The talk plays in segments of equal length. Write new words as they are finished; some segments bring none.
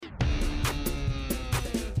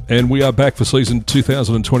And we are back for season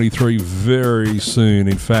 2023 very soon.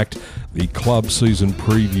 In fact, the club season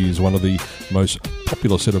previews, one of the most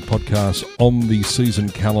popular set of podcasts on the season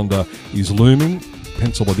calendar, is looming.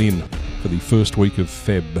 Pencil it in for the first week of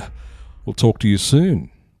Feb. We'll talk to you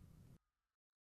soon.